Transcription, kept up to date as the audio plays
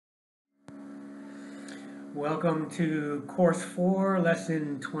Welcome to Course 4,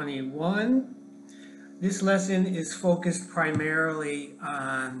 Lesson 21. This lesson is focused primarily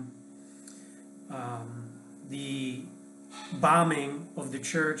on the bombing of the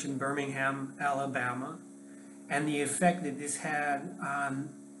church in Birmingham, Alabama, and the effect that this had on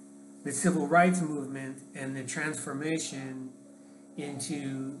the civil rights movement and the transformation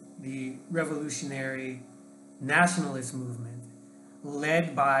into the revolutionary nationalist movement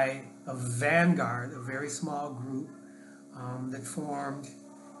led by a vanguard, a very small group that formed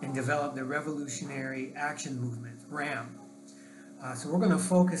and developed the Revolutionary Action Movement, RAM. So we're going to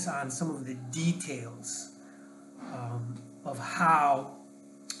focus on some of the details of how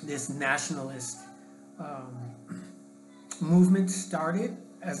this nationalist movement started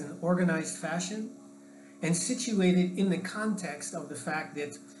as an organized fashion and situated in the context of the fact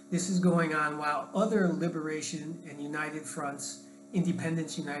that this is going on while other liberation and united fronts,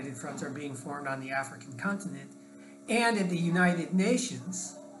 independence united fronts, are being formed on the African continent. And at the United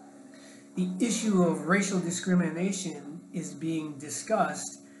Nations, the issue of racial discrimination is being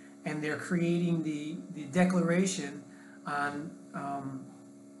discussed, and they're creating the Declaration on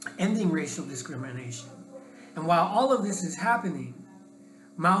ending racial discrimination. And while all of this is happening,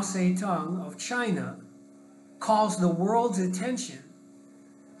 Mao Zedong of China calls the world's attention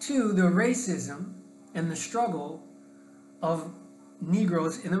to the racism and the struggle of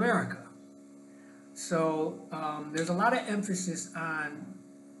Negroes in America. So there's a lot of emphasis on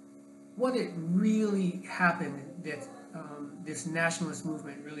what it really happened that this nationalist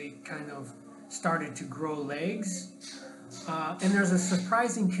movement really kind of started to grow legs. And there's a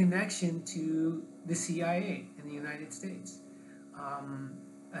surprising connection to the CIA in the United States,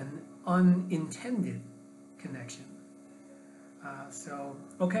 an unintended connection. So,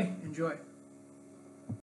 okay, enjoy.